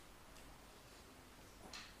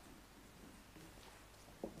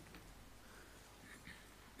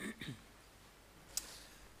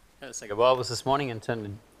Let's take our Bibles this morning and turn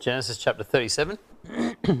to Genesis chapter 37.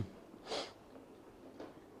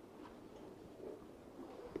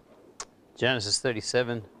 Genesis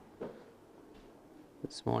 37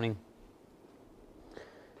 this morning.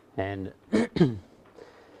 And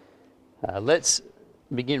let's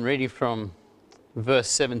begin reading from verse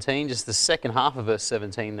 17, just the second half of verse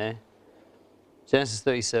 17 there. Genesis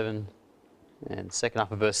 37 and second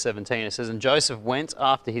half of verse 17. It says, "And Joseph went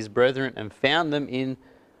after his brethren and found them in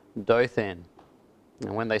Dothan.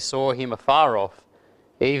 And when they saw him afar off,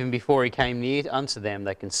 even before he came near unto them,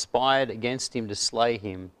 they conspired against him to slay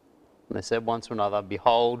him. And they said one to another,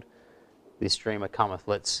 Behold, this dreamer cometh.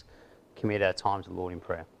 Let's commit our time to the Lord in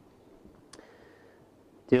prayer.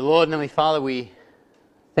 Dear Lord and Heavenly Father, we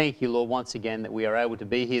thank you, Lord, once again that we are able to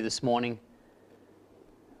be here this morning.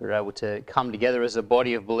 We're able to come together as a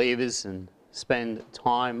body of believers and spend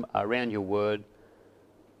time around your word.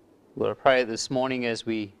 Lord, I pray this morning as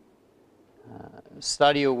we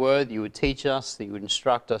study your word, that you would teach us, that you would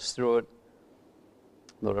instruct us through it.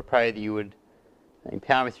 Lord, I pray that you would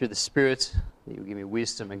empower me through the Spirit, that you would give me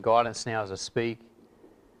wisdom and guidance now as I speak.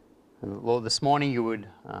 And Lord, this morning you would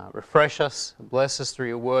refresh us, bless us through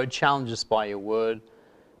your word, challenge us by your word.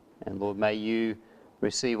 And Lord, may you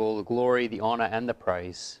receive all the glory, the honour and the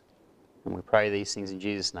praise. And we pray these things in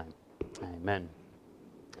Jesus' name. Amen.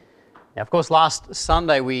 Now, of course, last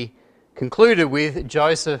Sunday we concluded with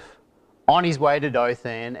Joseph on his way to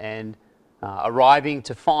Dothan and arriving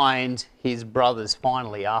to find his brothers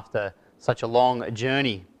finally after such a long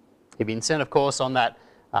journey. He'd been sent, of course, on that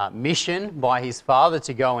mission by his father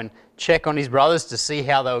to go and check on his brothers to see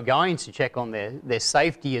how they were going, to check on their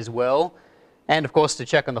safety as well, and of course to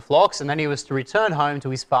check on the flocks, and then he was to return home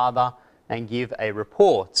to his father and give a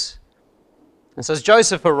report. And so as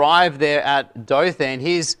Joseph arrived there at Dothan,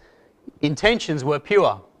 his intentions were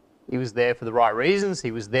pure. He was there for the right reasons.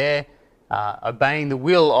 He was there obeying the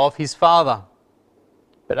will of his father.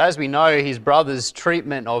 But as we know, his brother's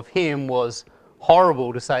treatment of him was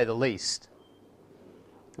horrible, to say the least.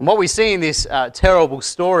 And what we see in this terrible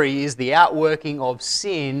story is the outworking of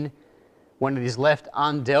sin when it is left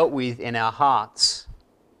undealt with in our hearts.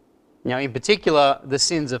 You know, in particular, the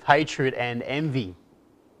sins of hatred and envy.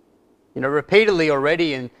 You know, repeatedly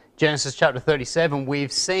already in Genesis chapter 37,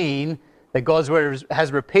 we've seen that God's word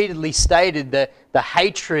has repeatedly stated that the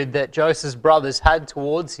hatred that Joseph's brothers had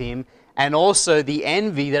towards him and also the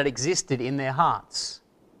envy that existed in their hearts.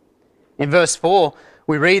 In verse 4,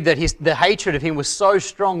 we read that the hatred of him was so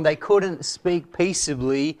strong they couldn't speak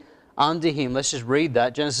peaceably unto him. Let's just read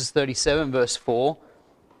that. Genesis 37 verse 4.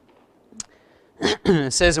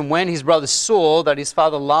 It says, "And when his brothers saw that his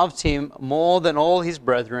father loved him more than all his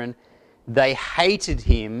brethren, they hated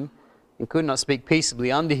him and could not speak peaceably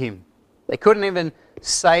unto him." They couldn't even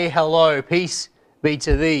say hello, peace be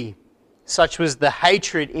to thee. Such was the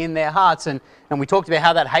hatred in their hearts. And we talked about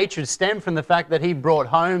how that hatred stemmed from the fact that he brought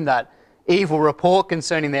home that evil report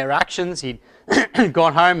concerning their actions. He'd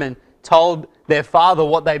gone home and told their father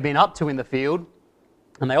what they'd been up to in the field.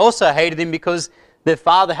 And they also hated him because their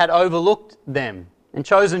father had overlooked them and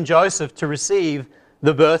chosen Joseph to receive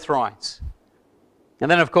the birthright. And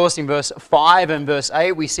then, of course, in verse 5 and verse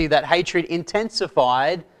 8, we see that hatred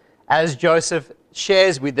intensified as Joseph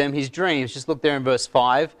shares with them his dreams. Just look there in verse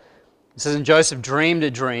 5. It says, "And Joseph dreamed a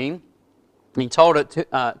dream, and he told it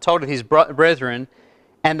to his brethren,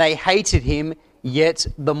 and they hated him yet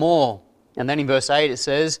the more." And then in verse 8 it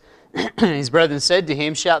says, "His brethren said to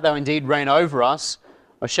him, Shalt thou indeed reign over us,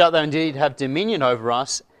 or shalt thou indeed have dominion over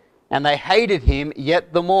us? And they hated him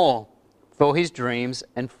yet the more for his dreams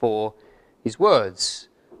and for his words."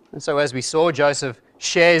 And so as we saw, Joseph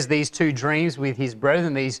shares these two dreams with his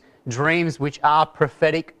brethren, these dreams which are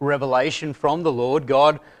prophetic revelation from the Lord.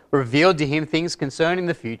 God revealed to him things concerning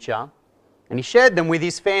the future, and he shared them with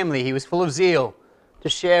his family. He was full of zeal to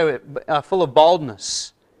share it, full of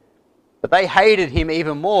boldness. But they hated him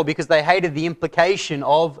even more because they hated the implication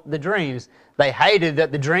of the dreams. They hated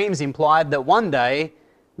that the dreams implied that one day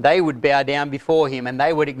they would bow down before him and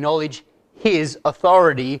they would acknowledge his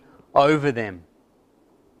authority over them.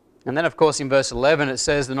 And then, of course, in verse 11 it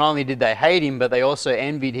says that not only did they hate him, but they also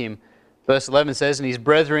envied him. Verse 11 says, "And his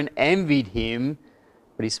brethren envied him,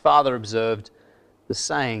 but his father observed the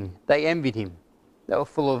saying." They envied him. They were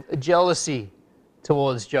full of jealousy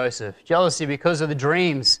towards Joseph. Jealousy because of the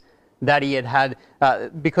dreams that he had,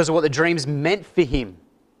 because of what the dreams meant for him.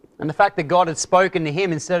 And the fact that God had spoken to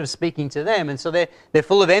him instead of speaking to them. And so they're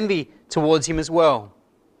full of envy towards him as well.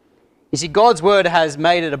 You see, God's word has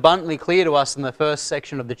made it abundantly clear to us in the first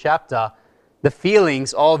section of the chapter the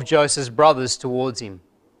feelings of Joseph's brothers towards him.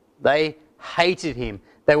 They hated him.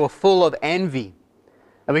 They were full of envy.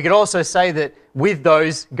 And we could also say that with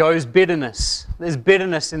those goes bitterness. There's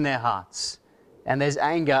bitterness in their hearts. And there's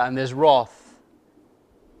anger and there's wrath.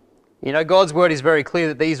 You know, God's word is very clear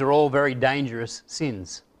that these are all very dangerous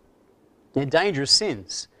sins. They're dangerous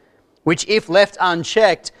sins, which if left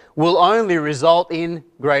unchecked will only result in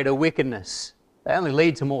greater wickedness. They only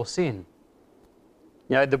lead to more sin.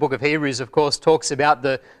 You know, the book of Hebrews, of course, talks about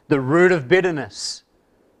the root of bitterness.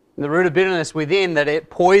 And the root of bitterness within, that it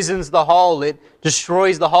poisons the whole, it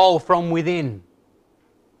destroys the whole from within.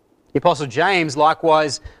 The Apostle James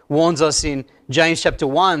likewise warns us in James chapter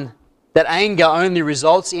 1 that anger only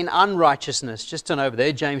results in unrighteousness. Just turn over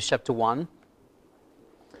there, James chapter 1.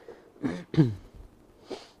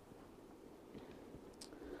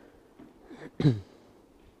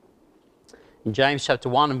 In James chapter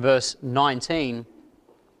 1 and verse 19,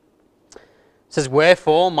 it says,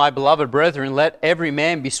 "Wherefore, my beloved brethren, let every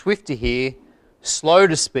man be swift to hear, slow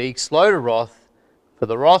to speak, slow to wrath, for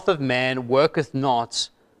the wrath of man worketh not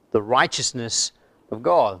the righteousness of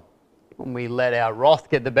God." When we let our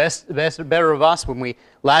wrath get the better of us, when we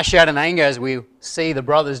lash out in anger, as we see the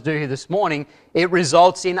brothers do here this morning, it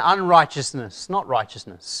results in unrighteousness, not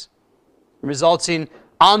righteousness. It results in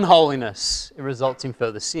unholiness. It results in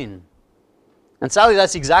further sin. And sadly,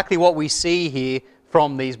 that's exactly what we see here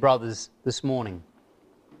from these brothers this morning.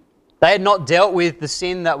 They had not dealt with the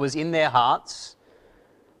sin that was in their hearts,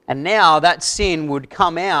 and now that sin would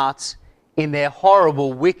come out in their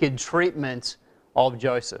horrible, wicked treatment of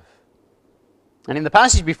Joseph. And in the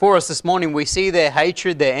passage before us this morning, we see their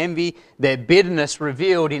hatred, their envy, their bitterness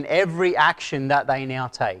revealed in every action that they now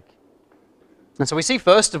take. And so we see,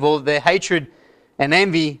 first of all, their hatred and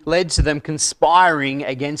envy led to them conspiring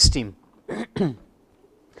against him.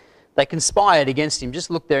 They conspired against him. Just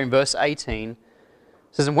look there in verse 18. It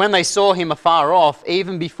says, "And when they saw him afar off,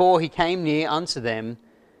 even before he came near unto them,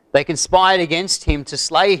 they conspired against him to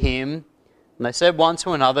slay him. And they said one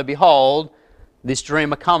to another, Behold, this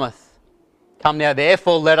dreamer cometh. Come now,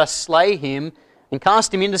 therefore, let us slay him, and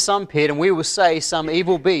cast him into some pit, and we will say, Some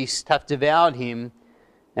evil beast hath devoured him,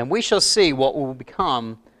 and we shall see what will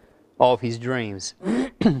become of his dreams."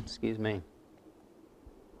 Excuse me.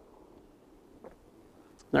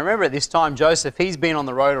 Now remember, at this time, Joseph, he's been on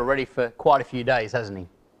the road already for quite a few days, hasn't he?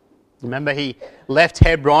 Remember, he left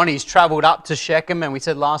Hebron, he's travelled up to Shechem, and we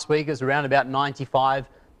said last week it was around about 95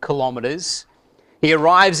 kilometres. He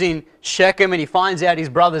arrives in Shechem and he finds out his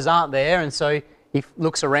brothers aren't there, and so he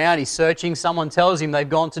looks around, he's searching. Someone tells him they've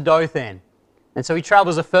gone to Dothan. And so he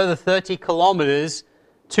travels a further 30 kilometres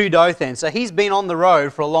to Dothan. So he's been on the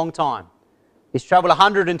road for a long time. He's travelled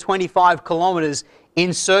 125 kilometres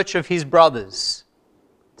in search of his brothers.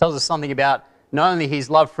 It tells us something about not only his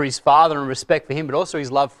love for his father and respect for him, but also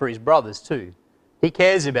his love for his brothers too. He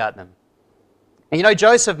cares about them. And you know,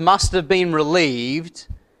 Joseph must have been relieved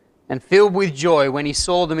and filled with joy when he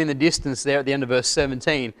saw them in the distance there at the end of verse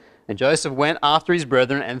 17. "And Joseph went after his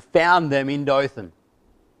brethren and found them in Dothan."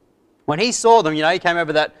 When he saw them, you know, he came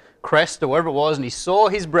over that crest or wherever it was, and he saw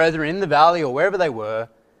his brethren in the valley or wherever they were,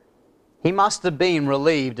 he must have been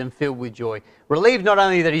relieved and filled with joy. Relieved not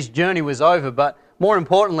only that his journey was over, but more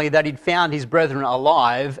importantly, that he'd found his brethren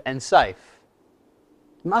alive and safe.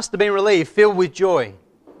 He must have been relieved, filled with joy.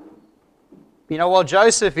 You know, while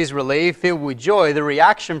Joseph is relieved, filled with joy, the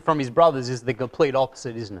reaction from his brothers is the complete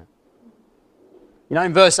opposite, isn't it? You know,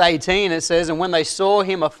 in verse 18 it says, "And when they saw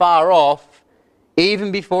him afar off,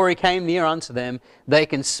 even before he came near unto them, they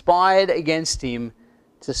conspired against him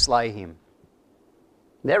to slay him."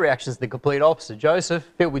 Their reaction is the complete opposite. Joseph,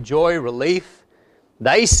 filled with joy, relief.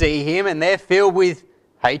 They see him and they're filled with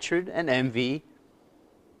hatred and envy.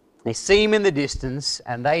 They see him in the distance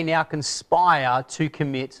and they now conspire to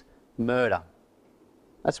commit murder.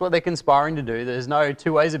 That's what they're conspiring to do. There's no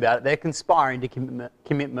two ways about it. They're conspiring to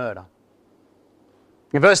commit murder.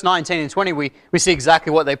 In verse 19 and 20, we see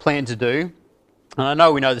exactly what they plan to do. And I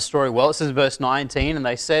know we know the story well. It says in verse 19, "And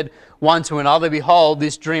they said one to another, Behold,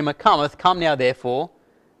 this dreamer cometh. Come now, therefore,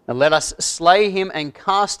 and let us slay him and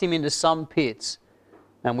cast him into some pits.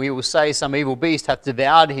 And we will say, Some evil beast hath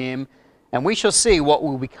devoured him, and we shall see what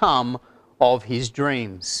will become of his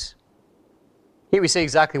dreams." Here we see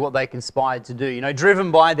exactly what they conspired to do. You know,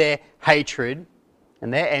 driven by their hatred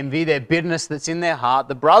and their envy, their bitterness that's in their heart,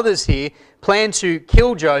 the brothers here plan to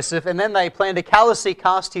kill Joseph, and then they plan to callously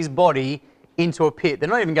cast his body into a pit. They're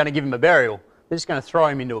not even going to give him a burial. They're just going to throw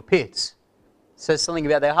him into a pit. It says something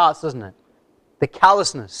about their hearts, doesn't it? The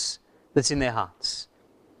callousness that's in their hearts.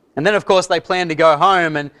 And then, of course, they plan to go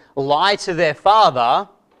home and lie to their father,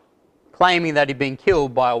 claiming that he'd been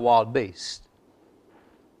killed by a wild beast.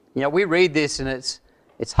 You know, we read this and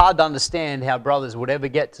it's hard to understand how brothers would ever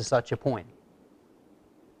get to such a point.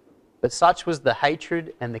 but such was the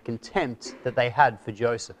hatred and the contempt that they had for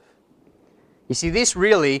Joseph. You see, this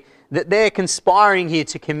really, that they're conspiring here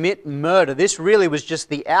to commit murder, this really was just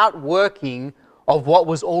the outworking of what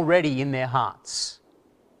was already in their hearts.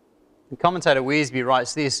 The commentator Wearsby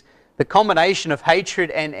writes this: the combination of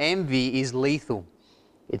hatred and envy is lethal.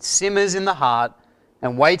 It simmers in the heart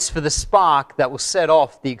and waits for the spark that will set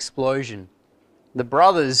off the explosion. The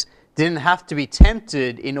brothers didn't have to be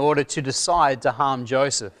tempted in order to decide to harm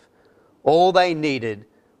Joseph. All they needed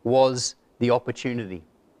was the opportunity.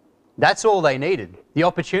 That's all they needed, the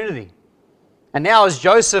opportunity. And now as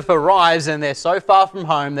Joseph arrives and they're so far from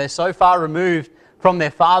home, they're so far removed from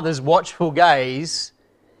their father's watchful gaze,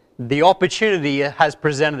 the opportunity has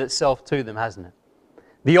presented itself to them, hasn't it?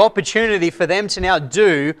 The opportunity for them to now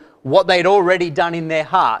do what they'd already done in their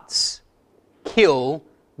hearts: kill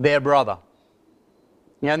their brother.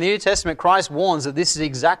 You know, in the New Testament, Christ warns that this is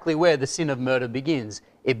exactly where the sin of murder begins.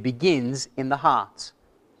 It begins in the heart.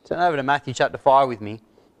 Turn over to Matthew chapter 5 with me.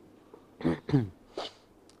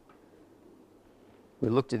 We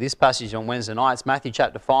looked at this passage on Wednesday nights, Matthew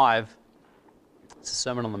chapter 5. It's a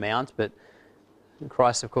Sermon on the Mount, but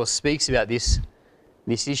Christ, of course, speaks about this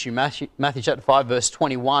issue. Matthew chapter 5, verse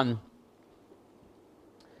 21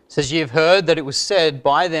 says, "Ye have heard that it was said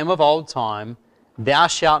by them of old time, Thou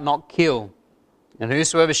shalt not kill. And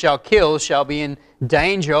whosoever shall kill shall be in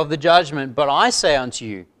danger of the judgment. But I say unto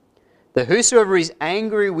you, that whosoever is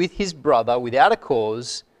angry with his brother without a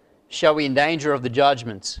cause shall be in danger of the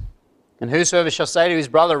judgment. And whosoever shall say to his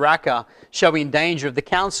brother, Raca, shall be in danger of the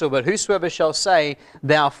council. But whosoever shall say,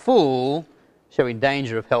 Thou fool, shall be in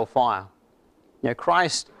danger of hellfire." You know,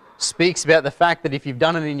 Christ speaks about the fact that if you've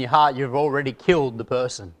done it in your heart, you've already killed the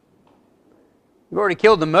person. You've already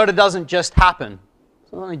killed them. Murder doesn't just happen.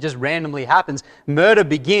 It only just randomly happens. Murder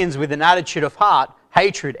begins with an attitude of heart: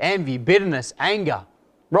 hatred, envy, bitterness, anger,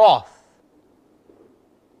 wrath.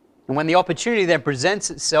 And when the opportunity then presents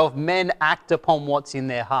itself, men act upon what's in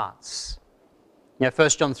their hearts. You know, 1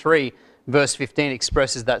 John 3, verse 15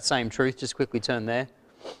 expresses that same truth. Just quickly turn there.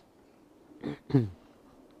 1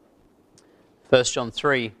 John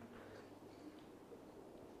 3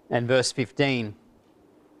 and verse 15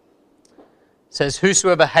 says,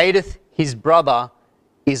 "Whosoever hateth his brother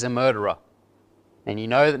is a murderer, and you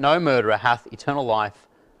know that no murderer hath eternal life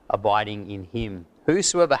abiding in him."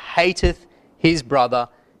 Whosoever hateth his brother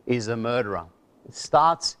is a murderer. It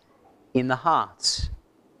starts in the hearts.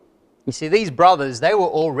 You see, these brothers, they were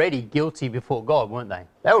already guilty before God, weren't they?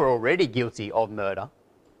 They were already guilty of murder.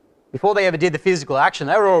 Before they ever did the physical action,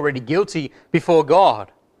 they were already guilty before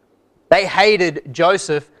God. They hated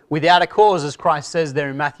Joseph without a cause, as Christ says there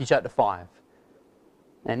in Matthew chapter 5.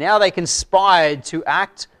 And now they conspired to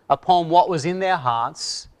act upon what was in their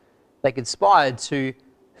hearts. They conspired to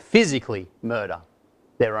physically murder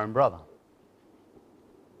their own brother.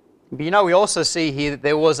 But you know, we also see here that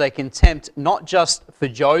there was a contempt not just for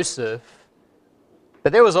Joseph,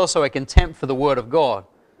 but there was also a contempt for the Word of God.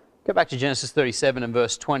 Go back to Genesis 37 and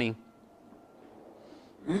verse 20.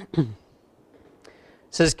 It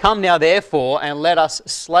says, "Come now therefore, and let us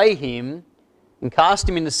slay him, and cast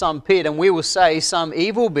him into some pit, and we will say, Some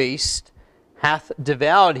evil beast hath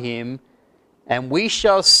devoured him, and we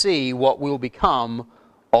shall see what will become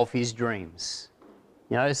of his dreams."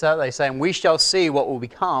 You notice that? They say, "And we shall see what will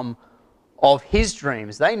become of his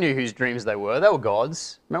dreams." They knew whose dreams they were. They were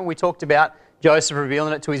God's. Remember we talked about Joseph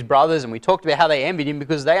revealing it to his brothers, and we talked about how they envied him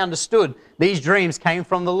because they understood these dreams came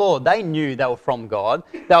from the Lord. They knew they were from God.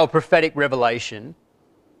 They were prophetic revelation.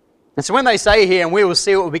 And so when they say here, "And we will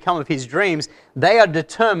see what will become of his dreams," they are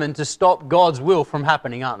determined to stop God's will from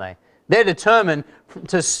happening, aren't they? They're determined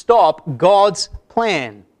to stop God's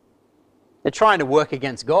plan. They're trying to work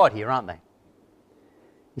against God here, aren't they?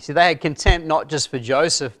 You see, they had contempt not just for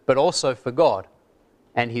Joseph, but also for God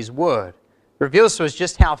and His Word. It reveals to us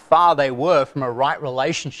just how far they were from a right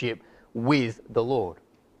relationship with the Lord.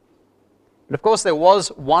 But of course, there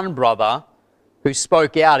was one brother who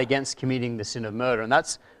spoke out against committing the sin of murder, and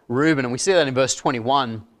that's Reuben. And we see that in verse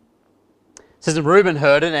 21. It says, "And Reuben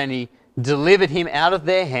heard it, and he delivered him out of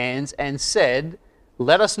their hands, and said,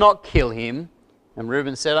 Let us not kill him. And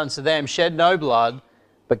Reuben said unto them, Shed no blood,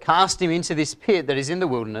 but cast him into this pit that is in the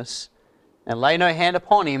wilderness, and lay no hand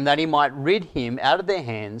upon him, that he might rid him out of their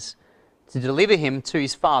hands, to deliver him to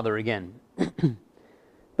his father again."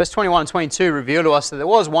 Verse 21 and 22 reveal to us that there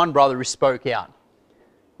was one brother who spoke out.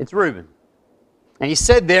 It's Reuben. And he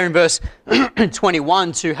said there in verse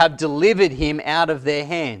 21 to have delivered him out of their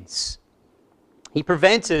hands. He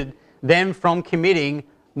prevented them from committing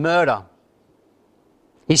murder.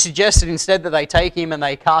 He suggested instead that they take him and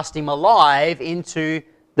they cast him alive into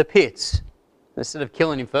the pits. Instead of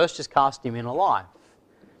killing him first, just cast him in alive.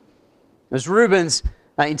 It was Reuben's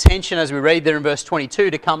intention, as we read there in verse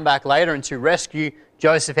 22, to come back later and to rescue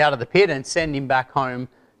Joseph out of the pit and send him back home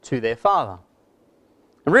to their father.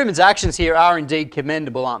 And Reuben's actions here are indeed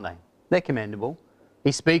commendable, aren't they? They're commendable.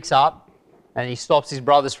 He speaks up and he stops his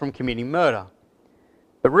brothers from committing murder.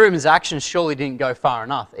 But Reuben's actions surely didn't go far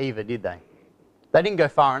enough either, did they? They didn't go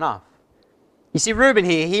far enough. You see, Reuben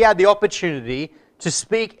here, he had the opportunity to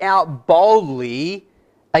speak out boldly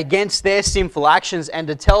against their sinful actions and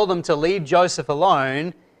to tell them to leave Joseph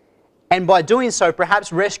alone, and by doing so,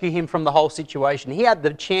 perhaps rescue him from the whole situation. He had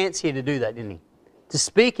the chance here to do that, didn't he? To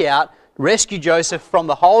speak out, rescue Joseph from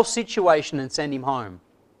the whole situation and send him home.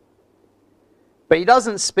 But he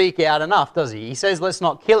doesn't speak out enough, does he? He says, let's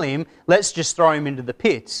not kill him, let's just throw him into the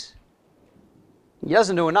pit. He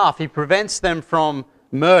doesn't do enough. He prevents them from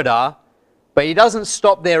murder, but he doesn't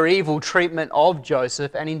stop their evil treatment of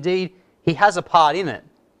Joseph, and indeed, he has a part in it.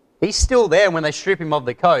 He's still there when they strip him of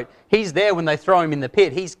the coat. He's there when they throw him in the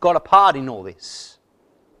pit. He's got a part in all this.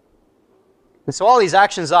 And so while his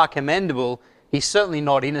actions are commendable, he's certainly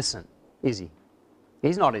not innocent, is he?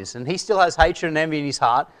 He's not innocent. He still has hatred and envy in his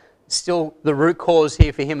heart. Still the root cause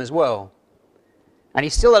here for him as well. And he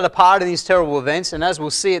still had a part in these terrible events, and as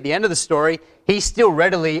we'll see at the end of the story, he still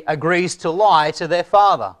readily agrees to lie to their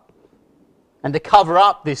father and to cover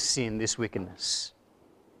up this sin, this wickedness.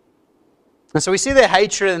 And so we see their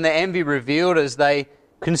hatred and their envy revealed as they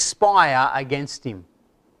conspire against him,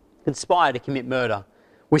 conspire to commit murder.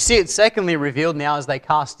 We see it secondly revealed now as they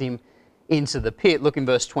cast him into the pit. Look in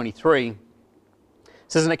verse 23. It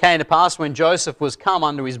says, and it came to pass when Joseph was come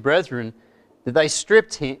unto his brethren, that they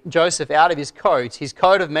stripped Joseph out of his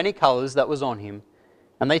coat of many colours that was on him.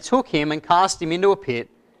 And they took him and cast him into a pit,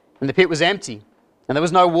 and the pit was empty, and there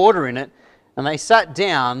was no water in it, and they sat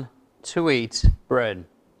down to eat bread.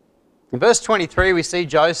 In verse 23, we see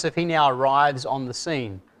Joseph, he now arrives on the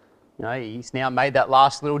scene. You know, he's now made that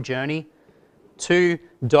last little journey to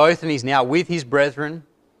Dothan. He's now with his brethren.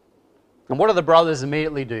 And what do the brothers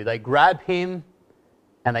immediately do? They grab him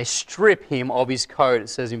and they strip him of his coat, it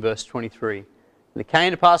says in verse 23. And it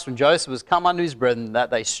came to pass when Joseph was come unto his brethren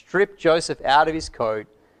that they stripped Joseph out of his coat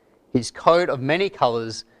of many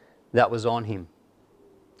colours that was on him.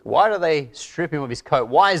 Why do they strip him of his coat?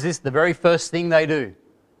 Why is this the very first thing they do?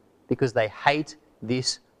 Because they hate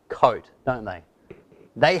this coat, don't they?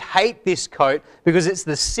 They hate this coat because it's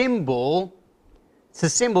the symbol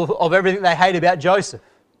of everything they hate about Joseph.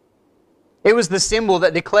 It was the symbol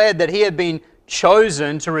that declared that he had been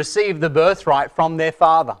chosen to receive the birthright from their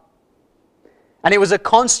father. And it was a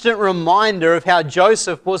constant reminder of how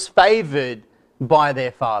Joseph was favoured by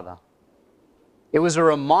their father. It was a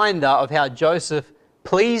reminder of how Joseph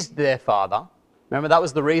pleased their father. Remember, that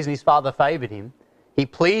was the reason his father favoured him. He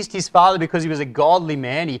pleased his father because he was a godly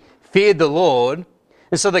man. He feared the Lord.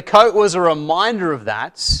 And so the coat was a reminder of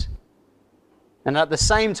that. And at the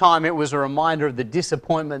same time, it was a reminder of the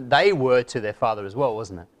disappointment they were to their father as well,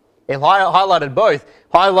 wasn't it? It highlighted both.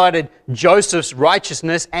 Highlighted Joseph's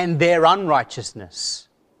righteousness and their unrighteousness.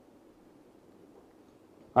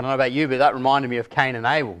 I don't know about you, but that reminded me of Cain and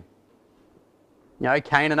Abel. You know,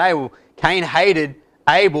 Cain and Abel. Cain hated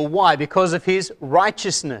Abel. Why? Because of his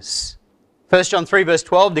righteousness. 1 John 3 verse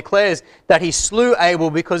 12 declares that he slew Abel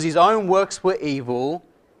because his own works were evil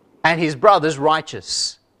and his brother's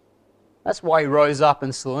righteous. That's why he rose up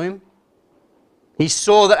and slew him. He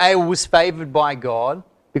saw that Abel was favoured by God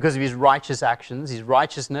because of his righteous actions, his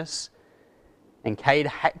righteousness, and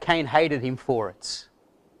Cain hated him for it.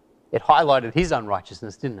 It highlighted his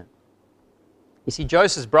unrighteousness, didn't it? You see,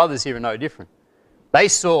 Joseph's brothers here are no different. They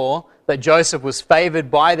saw that Joseph was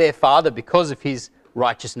favoured by their father because of his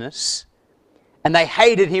righteousness, and they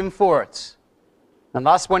hated him for it. And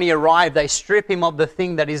thus when he arrived, they strip him of the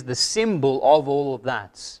thing that is the symbol of all of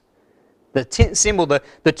that. The symbol,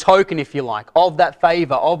 the token, if you like, of that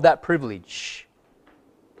favour, of that privilege.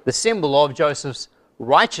 The symbol of Joseph's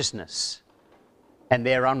righteousness and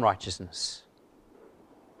their unrighteousness.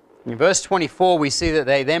 In verse 24, we see that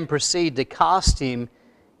they then proceed to cast him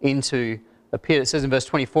into a pit. It says in verse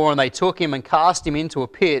 24, and they took him and cast him into a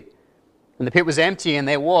pit, and the pit was empty, and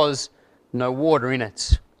there was no water in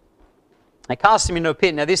it. They cast him into a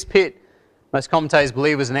pit. Now this pit, most commentators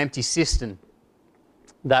believe, was an empty cistern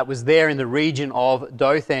that was there in the region of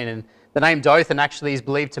Dothan. And the name Dothan actually is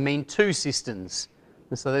believed to mean two cisterns.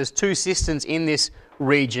 And so there's two cisterns in this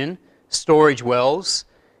region, storage wells.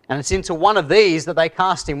 And it's into one of these that they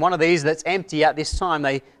cast him, one of these that's empty at this time.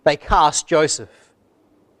 They cast Joseph.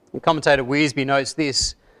 And commentator Wearsby notes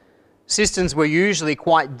this: cisterns were usually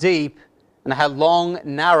quite deep and had long,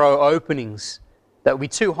 narrow openings. that would be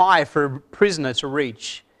too high for a prisoner to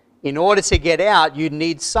reach. In order to get out, you'd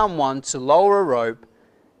need someone to lower a rope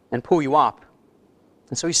and pull you up.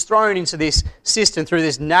 And so he's thrown into this cistern through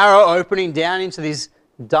this narrow opening down into this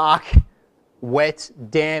dark, wet,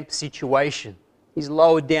 damp situation. He's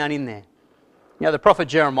lowered down in there. You know, the prophet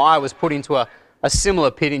Jeremiah was put into a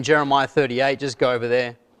similar pit in Jeremiah 38. Just go over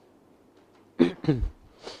there.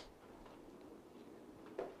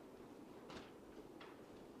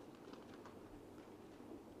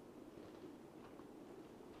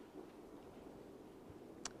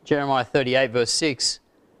 Jeremiah 38 verse 6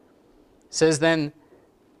 says, Then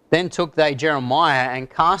took they Jeremiah and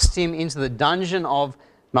cast him into the dungeon of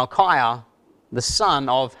Malchiah, the son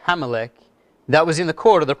of Hamelech, that was in the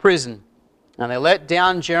court of the prison. And they let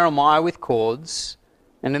down Jeremiah with cords,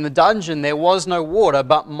 and in the dungeon there was no water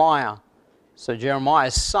but mire. So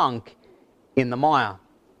Jeremiah sunk in the mire.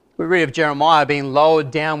 We read of Jeremiah being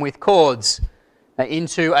lowered down with cords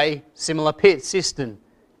into a similar pit, cistern.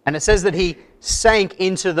 And it says that he sank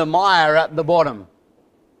into the mire at the bottom.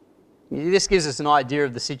 This gives us an idea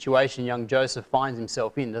of the situation young Joseph finds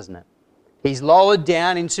himself in, doesn't it? He's lowered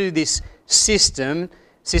down into this cistern.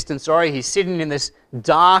 He's sitting in this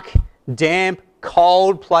dark, damp,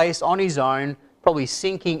 cold place on his own, probably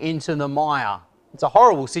sinking into the mire. It's a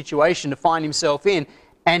horrible situation to find himself in,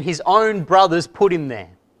 and his own brothers put him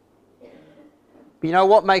there. But you know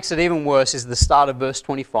what makes it even worse is the start of verse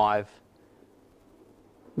 25.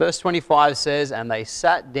 Verse 25 says, And they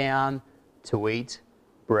sat down to eat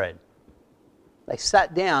bread. They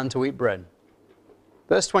sat down to eat bread.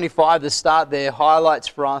 Verse 25, the start there, highlights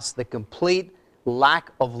for us the complete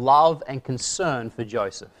lack of love and concern for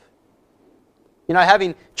Joseph. You know,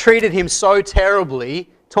 having treated him so terribly,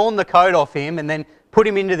 torn the coat off him, and then put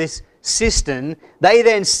him into this cistern, they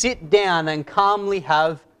then sit down and calmly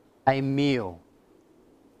have a meal.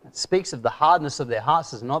 It speaks of the hardness of their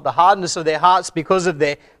hearts, does it not? The hardness of their hearts because of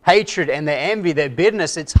their hatred and their envy, their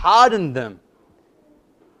bitterness. It's hardened them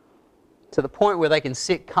to the point where they can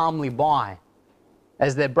sit calmly by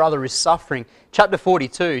as their brother is suffering. Chapter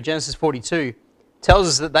 42, Genesis 42, tells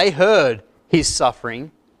us that they heard his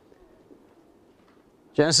suffering.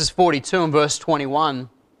 Genesis 42 and verse 21.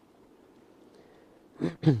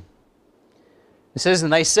 It says,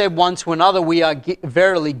 And they said one to another, We are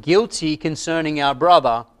verily guilty concerning our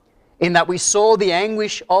brother, in that we saw the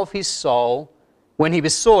anguish of his soul when he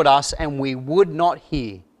besought us, and we would not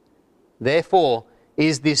hear. Therefore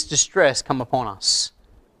is this distress come upon us.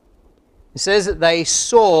 It says that they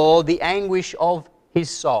saw the anguish of his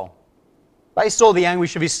soul. They saw the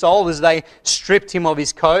anguish of his soul as they stripped him of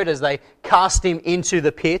his coat, as they cast him into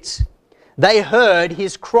the pit. They heard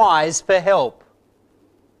his cries for help,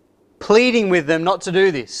 pleading with them not to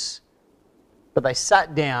do this. But they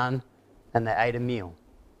sat down and they ate a meal,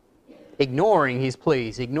 ignoring his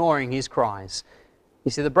pleas, ignoring his cries.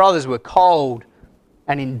 You see, the brothers were cold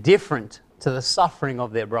and indifferent to the suffering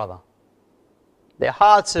of their brother. Their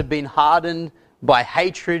hearts had been hardened by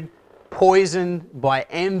hatred, poisoned by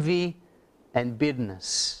envy and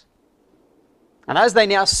bitterness. And as they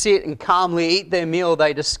now sit and calmly eat their meal,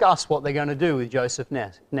 they discuss what they're going to do with Joseph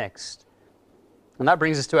next. And that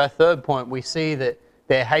brings us to our third point. We see that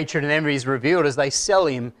their hatred and envy is revealed as they sell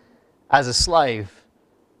him as a slave.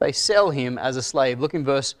 They sell him as a slave. Look in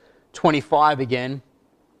verse 25 again.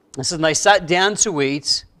 It says, And they sat down to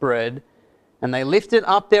eat bread, and they lifted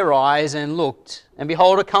up their eyes and looked, and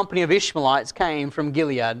behold, a company of Ishmaelites came from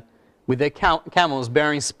Gilead with their camels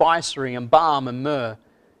bearing spicery and balm and myrrh,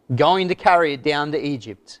 going to carry it down to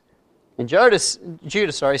Egypt. And Judah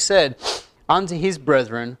said unto his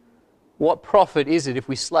brethren, What profit is it if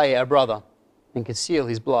we slay our brother and conceal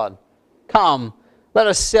his blood? Come, let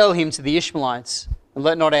us sell him to the Ishmaelites, and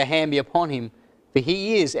let not our hand be upon him, for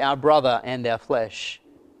he is our brother and our flesh.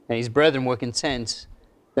 And his brethren were content.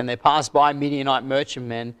 Then they passed by Midianite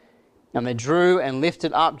merchantmen, and they drew and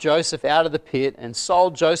lifted up Joseph out of the pit, and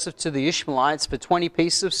sold Joseph to the Ishmaelites for 20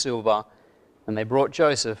 pieces of silver, and they brought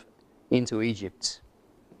Joseph into Egypt.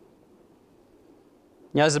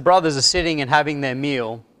 Now, as the brothers are sitting and having their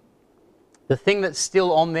meal, the thing that's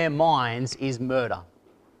still on their minds is murder.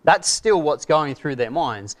 That's still what's going through their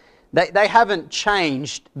minds. They haven't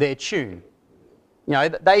changed their tune. You know,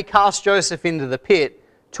 they cast Joseph into the pit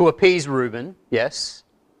to appease Reuben, yes,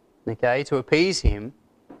 okay, to appease him.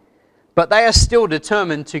 But they are still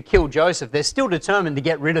determined to kill Joseph. They're still determined to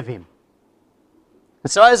get rid of him.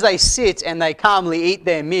 And so as they sit and they calmly eat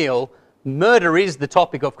their meal, murder is the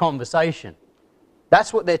topic of conversation.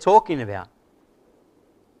 That's what they're talking about.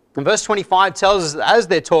 And verse 25 tells us that as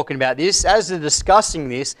they're talking about this, as they're discussing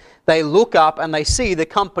this, they look up and they see the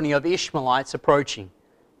company of Ishmaelites approaching.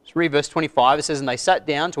 Let's read verse 25. It says, "And they sat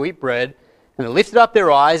down to eat bread, and they lifted up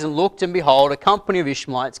their eyes and looked, and behold, a company of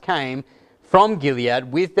Ishmaelites came from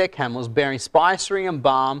Gilead with their camels, bearing spicery and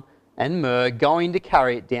balm and myrrh, going to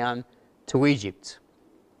carry it down to Egypt."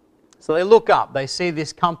 So they look up, they see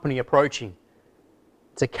this company approaching.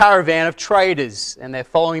 It's a caravan of traders, and they're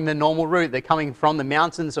following the normal route. They're coming from the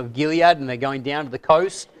mountains of Gilead, and they're going down to the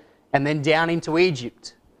coast, and then down into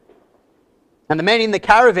Egypt. And the men in the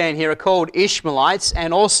caravan here are called Ishmaelites,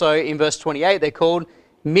 and also in verse 28 they're called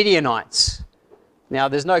Midianites. Now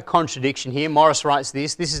there's no contradiction here. Morris writes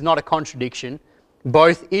this is not a contradiction.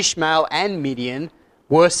 Both Ishmael and Midian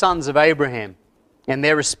were sons of Abraham, and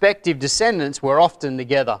their respective descendants were often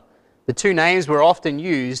together. The two names were often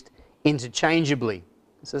used interchangeably.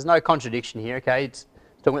 So there's no contradiction here, okay? It's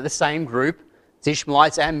talking about the same group. It's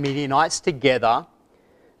Ishmaelites and Midianites together.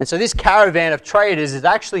 And so this caravan of traders is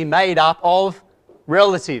actually made up of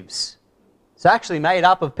relatives. It's actually made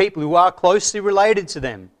up of people who are closely related to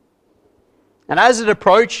them. And as it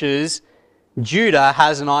approaches, Judah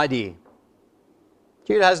has an idea.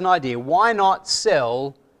 Judah has an idea. Why not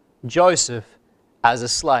sell Joseph as a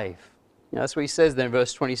slave? That's what he says there in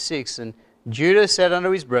verse 26. "And Judah said unto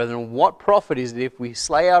his brethren, What profit is it if we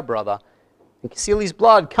slay our brother and conceal his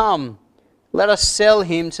blood? Come, let us sell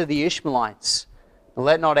him to the Ishmaelites. And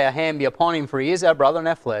let not our hand be upon him, for he is our brother and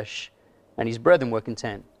our flesh. And his brethren were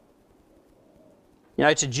content."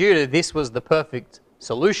 To Judah, this was the perfect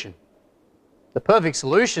solution. The perfect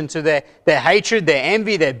solution to their hatred, their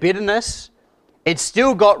envy, their bitterness. It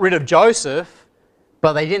still got rid of Joseph,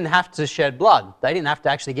 but they didn't have to shed blood. They didn't have to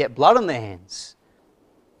actually get blood on their hands.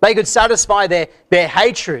 They could satisfy their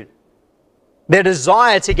hatred, their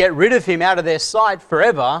desire to get rid of him out of their sight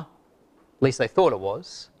forever, at least they thought it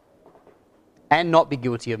was, and not be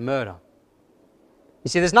guilty of murder. You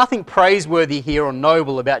see, there's nothing praiseworthy here or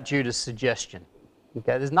noble about Judah's suggestion.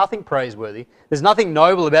 Okay, there's nothing praiseworthy. There's nothing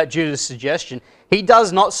noble about Judah's suggestion. He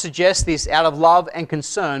does not suggest this out of love and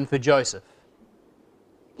concern for Joseph.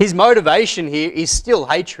 His motivation here is still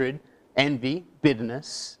hatred, envy,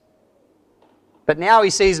 bitterness. But now he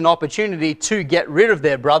sees an opportunity to get rid of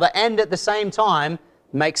their brother and at the same time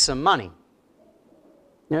make some money.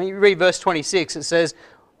 You read verse 26, it says,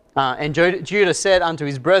 "And Judah said unto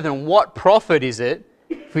his brethren, What profit is it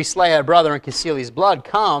if we slay our brother and conceal his blood?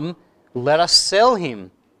 Come, let us sell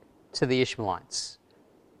him to the Ishmaelites."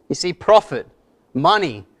 You see, profit,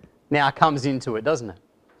 money now comes into it, doesn't it?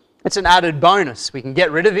 It's an added bonus. We can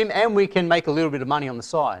get rid of him and we can make a little bit of money on the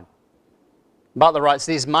side. Butler writes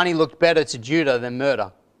this, "Money looked better to Judah than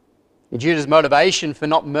murder." Judah's motivation for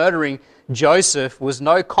not murdering Joseph was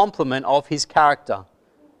no compliment of his character.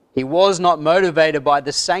 He was not motivated by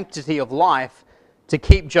the sanctity of life to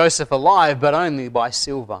keep Joseph alive, but only by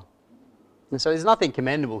silver. And so there's nothing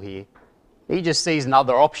commendable here. He just sees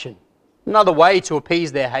another option, another way to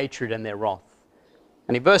appease their hatred and their wrath.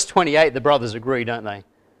 And in verse 28, the brothers agree, don't they? It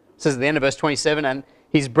says at the end of verse 27, "And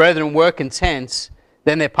his brethren were content.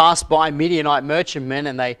 Then there passed by Midianite merchantmen,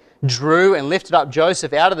 and they drew and lifted up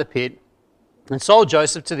Joseph out of the pit, and sold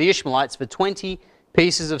Joseph to the Ishmaelites for 20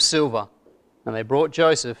 pieces of silver. And they brought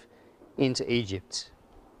Joseph into Egypt."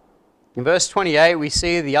 In verse 28, we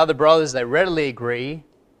see the other brothers, they readily agree.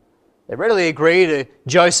 They readily agree to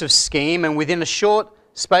Joseph's scheme, and within a short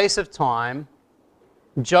space of time,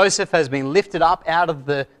 Joseph has been lifted up out of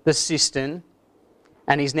the cistern,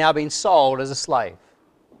 and he's now been sold as a slave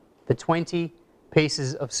for 20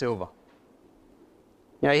 pieces of silver.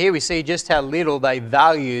 Here we see just how little they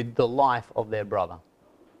valued the life of their brother.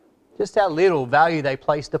 Just how little value they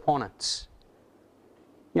placed upon it.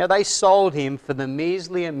 They sold him for the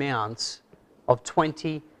measly amount of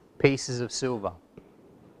 20 pieces of silver.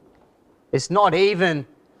 It's not even,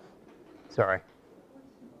 hope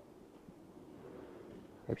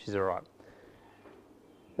she's all right.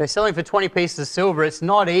 They're selling for 20 pieces of silver. It's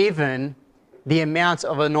not even the amount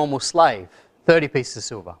of a normal slave, 30 pieces of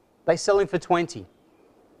silver. They sell him for 20.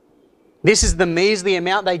 This is the measly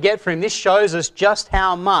amount they get for him. This shows us just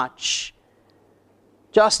how much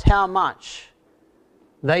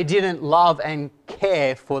they didn't love and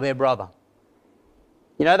care for their brother.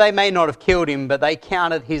 They may not have killed him, but they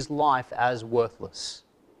counted his life as worthless.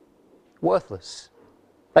 Worthless.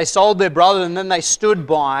 They sold their brother, and then they stood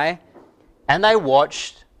by and they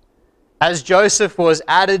watched as Joseph was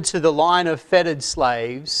added to the line of fettered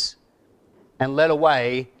slaves and led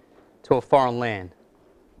away to a foreign land.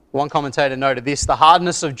 One commentator noted this: "The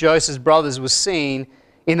hardness of Joseph's brothers was seen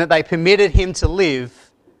in that they permitted him to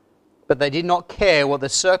live, but they did not care what the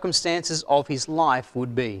circumstances of his life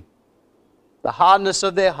would be. The hardness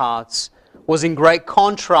of their hearts was in great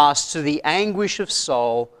contrast to the anguish of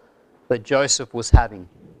soul that Joseph was having."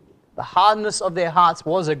 The hardness of their hearts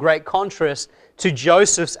was a great contrast to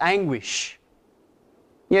Joseph's anguish.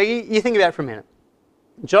 You think about it for a minute.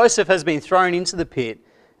 Joseph has been thrown into the pit,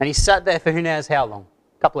 and he sat there for who knows how long?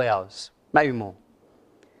 A couple of hours, maybe more.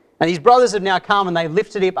 And his brothers have now come and they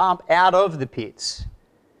lifted him up out of the pits.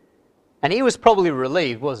 And he was probably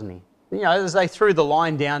relieved, wasn't he? As they threw the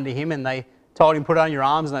line down to him and they told him, put on your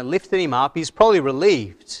arms, and they lifted him up, he's probably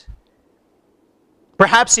relieved.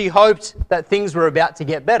 Perhaps he hoped that things were about to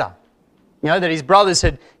get better. That his brothers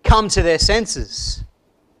had come to their senses.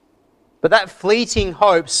 But that fleeting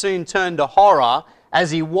hope soon turned to horror as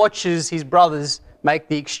he watches his brothers make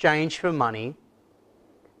the exchange for money,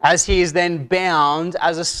 as he is then bound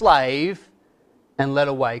as a slave and led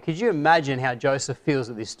away. Could you imagine how Joseph feels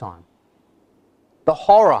at this time? The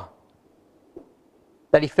horror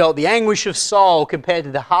that he felt, the anguish of soul compared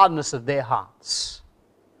to the hardness of their hearts.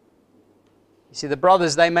 You see, the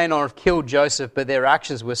brothers, they may not have killed Joseph, but their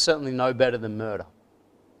actions were certainly no better than murder.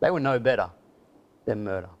 They were no better than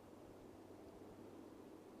murder.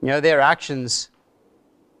 Their actions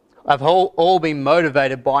have all been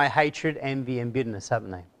motivated by hatred, envy, and bitterness,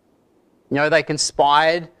 haven't they? They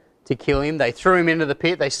conspired to kill him. They threw him into the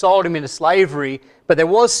pit. They sold him into slavery. But there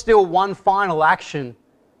was still one final action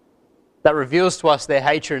that reveals to us their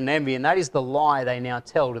hatred and envy, and that is the lie they now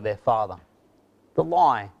tell to their father. The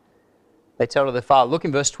lie they tell to their father. Look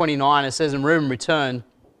in verse 29. It says, and Reuben returned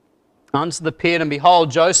unto the pit, and behold,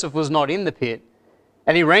 Joseph was not in the pit.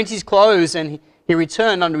 And he rent his clothes, and he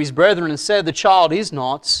returned unto his brethren and said, the child is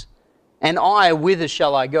not, and I, whither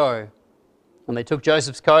shall I go? And they took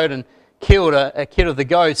Joseph's coat and killed a kid of the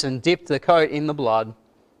goats and dipped the coat in the blood.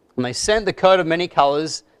 And they sent the coat of many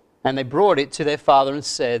colours, and they brought it to their father and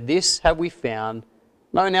said, this have we found.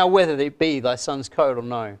 Know now whether it be thy son's coat or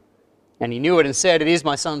no. And he knew it and said, it is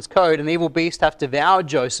my son's coat, and the evil beast hath devoured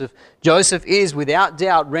Joseph. Joseph is without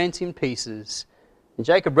doubt rent in pieces. And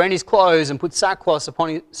Jacob rent his clothes and put sackcloth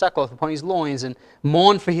upon his loins and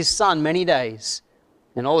mourned for his son many days.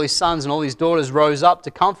 And all his sons and all his daughters rose up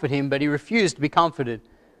to comfort him, but he refused to be comforted.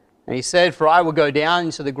 And he said, for I will go down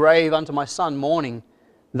into the grave unto my son mourning.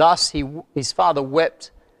 Thus his father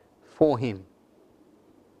wept for him.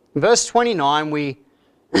 In verse 29, we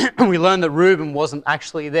learn that Reuben wasn't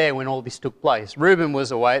actually there when all this took place. Reuben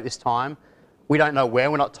was away at this time. We don't know where,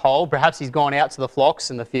 we're not told. Perhaps he's gone out to the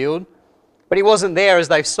flocks in the field. But he wasn't there as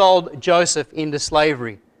they've sold Joseph into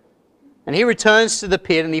slavery. And he returns to the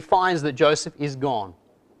pit and he finds that Joseph is gone.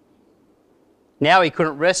 Now he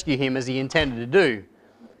couldn't rescue him as he intended to do.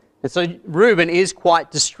 And so Reuben is quite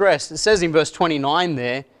distressed. It says in verse 29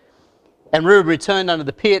 there, and Reuben returned unto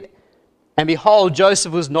the pit, and behold,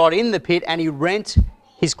 Joseph was not in the pit, and he rent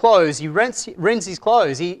his clothes. He rents his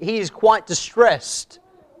clothes. He is quite distressed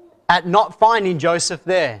at not finding Joseph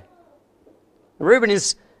there. Reuben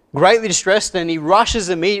is greatly distressed, and he rushes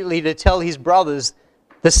immediately to tell his brothers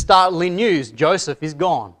the startling news. Joseph is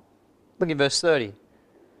gone. Look at verse 30. It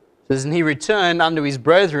says, and he returned unto his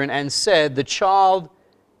brethren and said, the child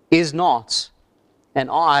is not, and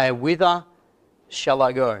I, whither shall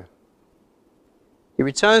I go? He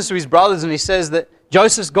returns to his brothers and he says that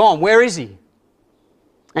Joseph's gone. Where is he?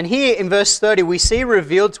 And here in verse 30 we see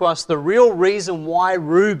revealed to us the real reason why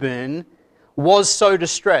Reuben was so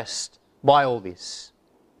distressed by all this.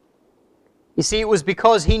 You see, it was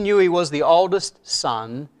because he knew he was the oldest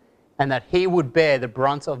son and that he would bear the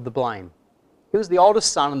brunt of the blame. He was the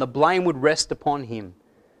oldest son and the blame would rest upon him.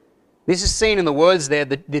 This is seen in the words there,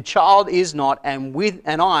 the child is not,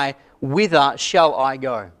 and I, whither shall I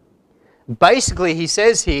go? Basically, he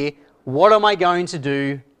says here, what am I going to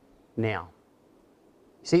do now?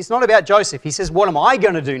 You see, it's not about Joseph. He says, what am I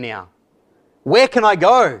going to do now? Where can I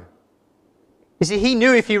go? You see, he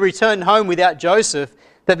knew if he returned home without Joseph,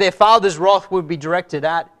 that their father's wrath would be directed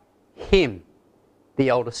at him, the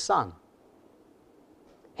eldest son.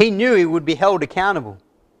 He knew he would be held accountable.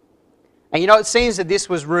 And it seems that this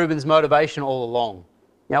was Reuben's motivation all along.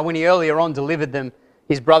 When he earlier on delivered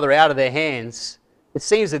his brother out of their hands, it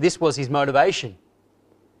seems that this was his motivation.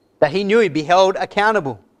 That he knew he'd be held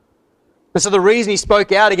accountable. And so the reason he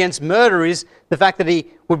spoke out against murder is the fact that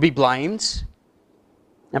he would be blamed.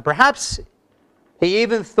 And perhaps he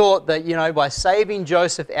even thought that, by saving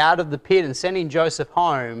Joseph out of the pit and sending Joseph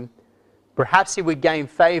home, perhaps he would gain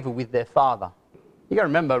favour with their father. You've got to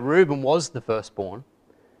remember, Reuben was the firstborn.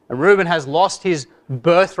 And Reuben has lost his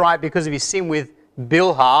birthright because of his sin with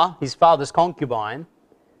Bilhah, his father's concubine.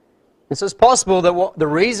 And so it's possible that the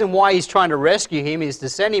reason why he's trying to rescue him is to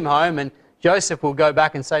send him home, and Joseph will go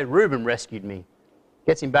back and say, Reuben rescued me.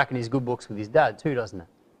 Gets him back in his good books with his dad too, doesn't it?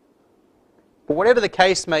 But whatever the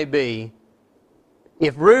case may be,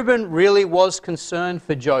 If Reuben really was concerned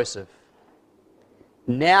for Joseph,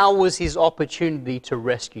 now was his opportunity to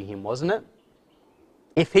rescue him, wasn't it?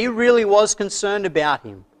 If he really was concerned about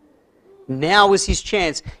him, now was his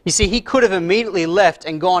chance. You see, he could have immediately left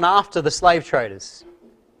and gone after the slave traders.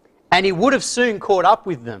 And he would have soon caught up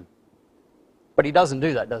with them. But he doesn't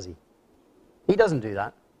do that, does he? He doesn't do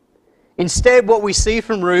that. Instead, what we see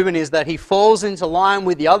from Reuben is that he falls into line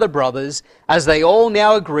with the other brothers as they all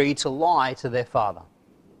now agree to lie to their father.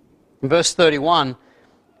 In verse 31,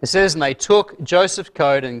 it says, "And they took Joseph's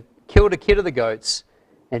coat and killed a kid of the goats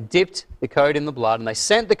and dipped the coat in the blood. And they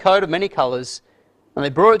sent the coat of many colours, and they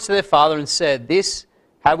brought it to their father and said, 'This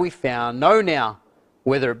have we found. Know now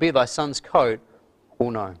whether it be thy son's coat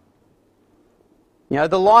or no.'" You know,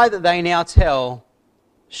 the lie that they now tell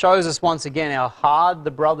shows us once again how hard the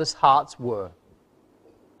brothers' hearts were.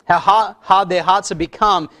 How hard their hearts had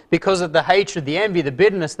become because of the hatred, the envy, the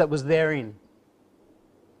bitterness that was therein.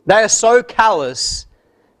 They are so callous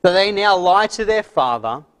that they now lie to their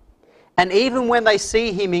father, and even when they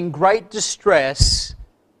see him in great distress,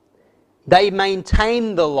 they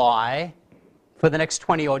maintain the lie for the next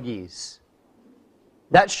 20 odd years.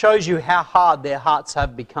 That shows you how hard their hearts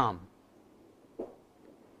have become.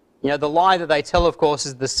 You know, the lie that they tell, of course,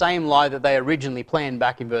 is the same lie that they originally planned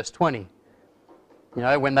back in verse 20. You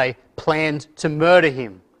know, when they planned to murder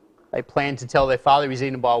him. They planned to tell their father he was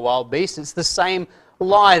eaten by a wild beast. It's the same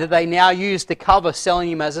lie that they now use to cover selling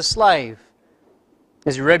him as a slave.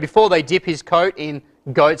 As we read before, they dip his coat in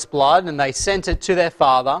goat's blood and they sent it to their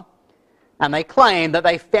father, and they claim that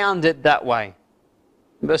they found it that way.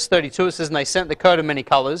 In verse 32 it says, "And they sent the coat of many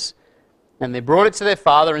colours, and they brought it to their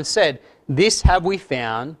father and said, 'This have we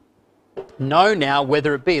found. Know now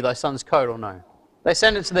whether it be thy son's coat or no.'" They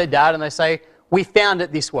send it to their dad and they say, "We found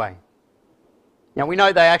it this way." Now we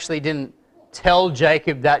know they actually didn't tell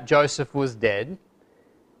Jacob that Joseph was dead.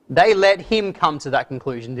 They let him come to that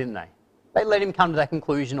conclusion, didn't they? They let him come to that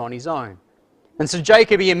conclusion on his own. And so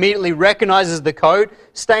Jacob, he immediately recognizes the coat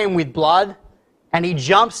stained with blood, and he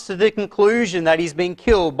jumps to the conclusion that he's been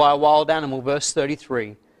killed by a wild animal, verse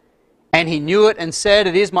 33. "And he knew it and said,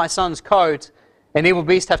 'It is my son's coat.' An evil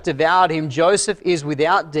beast hath devoured him. Joseph is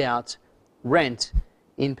without doubt rent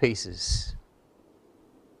in pieces."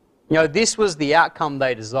 You know, this was the outcome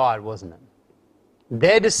they desired, wasn't it?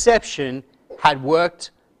 Their deception had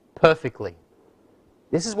worked perfectly.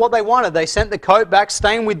 This is what they wanted. They sent the coat back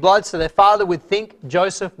stained with blood so their father would think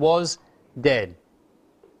Joseph was dead.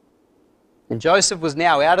 And Joseph was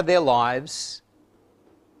now out of their lives,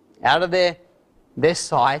 out of their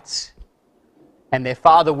sight, and their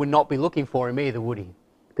father would not be looking for him either, would he?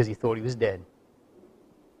 Because he thought he was dead.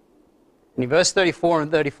 And in verse 34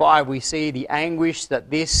 and 35, we see the anguish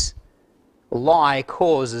that this lie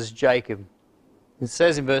causes Jacob. It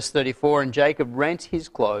says in verse 34, "And Jacob rent his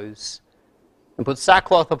clothes and put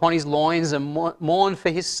sackcloth upon his loins and mourned for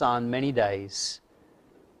his son many days.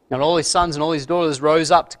 And all his sons and all his daughters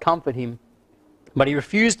rose up to comfort him, but he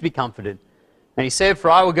refused to be comforted. And he said,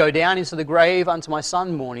 'For I will go down into the grave unto my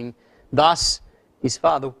son mourning.' Thus his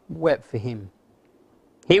father wept for him."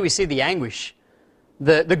 Here we see the anguish,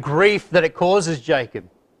 the grief that it causes Jacob.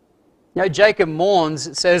 You know, Jacob mourns,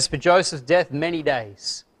 it says, for Joseph's death many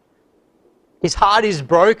days. His heart is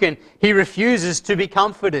broken. He refuses to be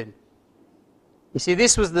comforted. You see,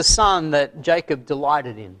 this was the son that Jacob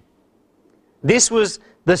delighted in. This was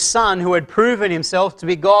the son who had proven himself to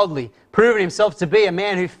be godly, proven himself to be a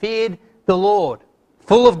man who feared the Lord,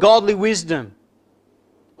 full of godly wisdom.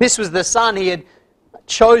 This was the son he had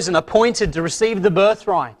chosen, appointed to receive the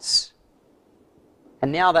birthrights.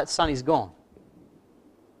 And now that son is gone.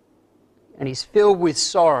 And he's filled with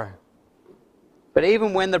sorrow. But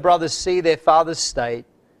even when the brothers see their father's state,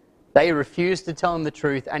 they refuse to tell him the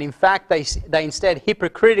truth. And in fact, they instead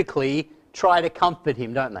hypocritically try to comfort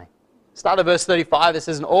him, don't they? Start of verse 35, it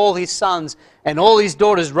says, "And all his sons and all his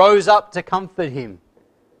daughters rose up to comfort him."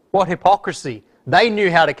 What hypocrisy. They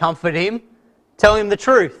knew how to comfort him, tell him the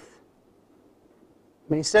truth.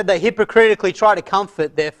 But instead they hypocritically try to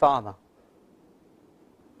comfort their father.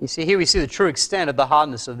 You see, here we see the true extent of the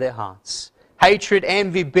hardness of their hearts. Hatred,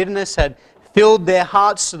 envy, bitterness had filled their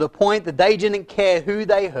hearts to the point that they didn't care who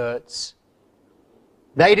they hurt.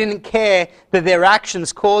 They didn't care that their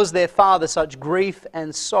actions caused their father such grief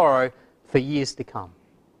and sorrow for years to come.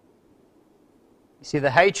 You see,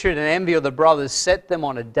 the hatred and envy of the brothers set them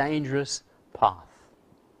on a dangerous path.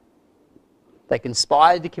 They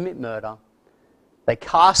conspired to commit murder. They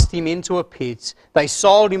cast him into a pit. They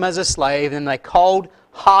sold him as a slave, and they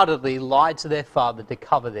cold-heartedly lied to their father to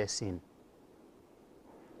cover their sin.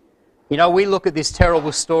 You know, we look at this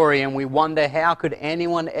terrible story and we wonder, how could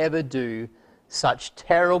anyone ever do such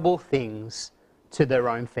terrible things to their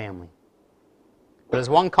own family. But as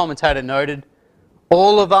one commentator noted,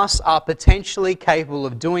 all of us are potentially capable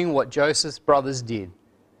of doing what Joseph's brothers did.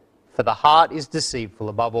 For the heart is deceitful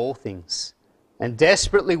above all things, and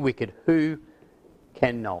desperately wicked. Who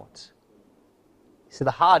can know it? So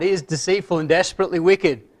the heart is deceitful and desperately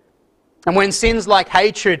wicked. And when sins like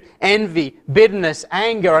hatred, envy, bitterness,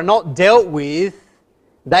 anger are not dealt with,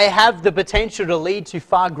 they have the potential to lead to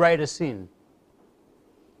far greater sin.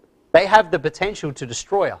 They have the potential to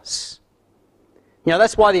destroy us. You know,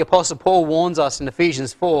 that's why the Apostle Paul warns us in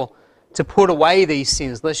Ephesians 4 to put away these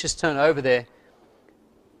sins. Let's just turn over there.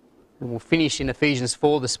 And we'll finish in Ephesians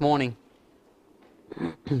 4 this morning.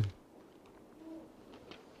 In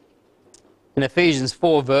Ephesians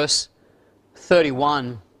 4 verse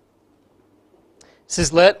 31, it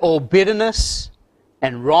says, "Let all bitterness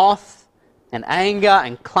and wrath and anger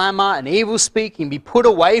and clamour and evil speaking be put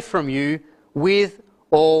away from you with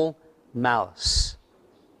all malice."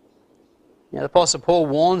 You know, the Apostle Paul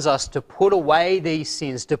warns us to put away these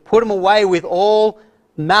sins, to put them away with all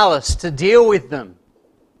malice, to deal with them.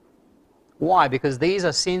 Why? Because these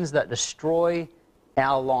are sins that destroy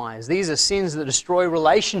our lives. These are sins that destroy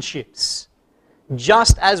relationships,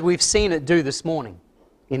 just as we've seen it do this morning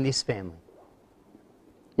in this family.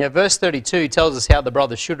 Now, verse 32 tells us how the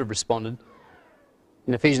brothers should have responded.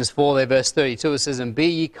 In Ephesians 4, there, verse 32, it says, "And be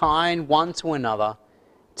ye kind one to another,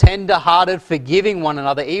 tender-hearted, forgiving one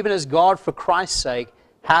another, even as God for Christ's sake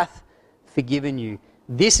hath forgiven you."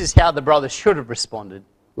 This is how the brothers should have responded.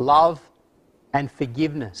 Love and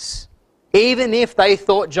forgiveness. Even if they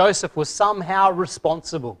thought Joseph was somehow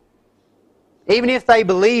responsible. Even if they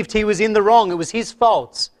believed he was in the wrong, it was his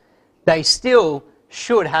fault, they still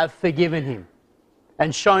should have forgiven him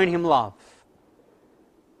and shown him love.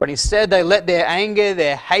 But instead they let their anger,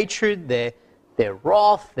 their hatred, their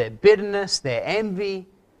wrath, their bitterness, their envy,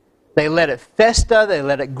 they let it fester, they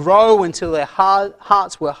let it grow until their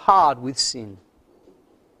hearts were hard with sin.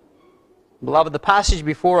 Beloved, the passage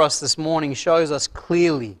before us this morning shows us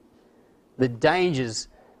clearly the dangers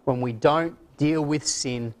when we don't deal with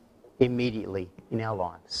sin immediately in our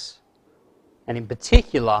lives. And in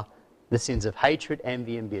particular, the sins of hatred,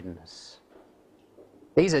 envy, and bitterness.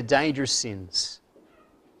 These are dangerous sins.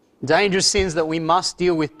 Dangerous sins that we must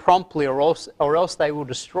deal with promptly, or else they will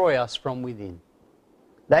destroy us from within.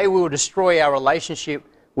 They will destroy our relationship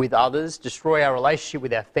with others, destroy our relationship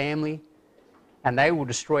with our family, and they will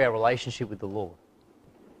destroy our relationship with the Lord.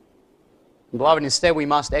 Beloved, instead we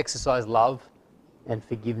must exercise love and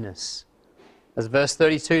forgiveness. As verse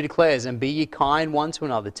 32 declares, "And be ye kind one to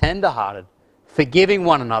another, tender-hearted, forgiving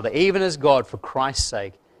one another, even as God for Christ's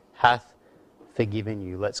sake hath forgiven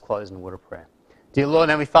you." Let's close in a word of prayer. Dear Lord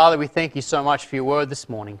and Heavenly Father, we thank you so much for your word this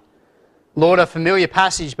morning. Lord, a familiar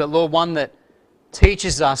passage, but Lord, one that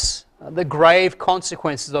teaches us the grave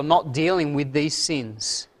consequences of not dealing with these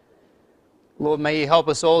sins. Lord, may you help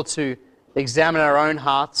us all to examine our own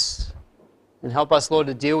hearts and help us, Lord,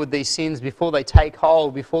 to deal with these sins before they take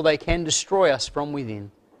hold, before they can destroy us from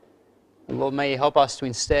within. And Lord, may you help us to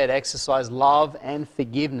instead exercise love and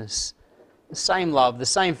forgiveness. The same love, the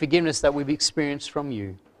same forgiveness that we've experienced from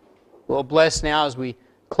you. Lord, bless now as we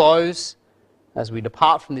close, as we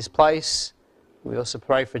depart from this place. We also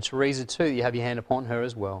pray for Teresa too, that you have your hand upon her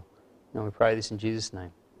as well. And we pray this in Jesus'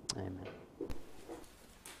 name. Amen.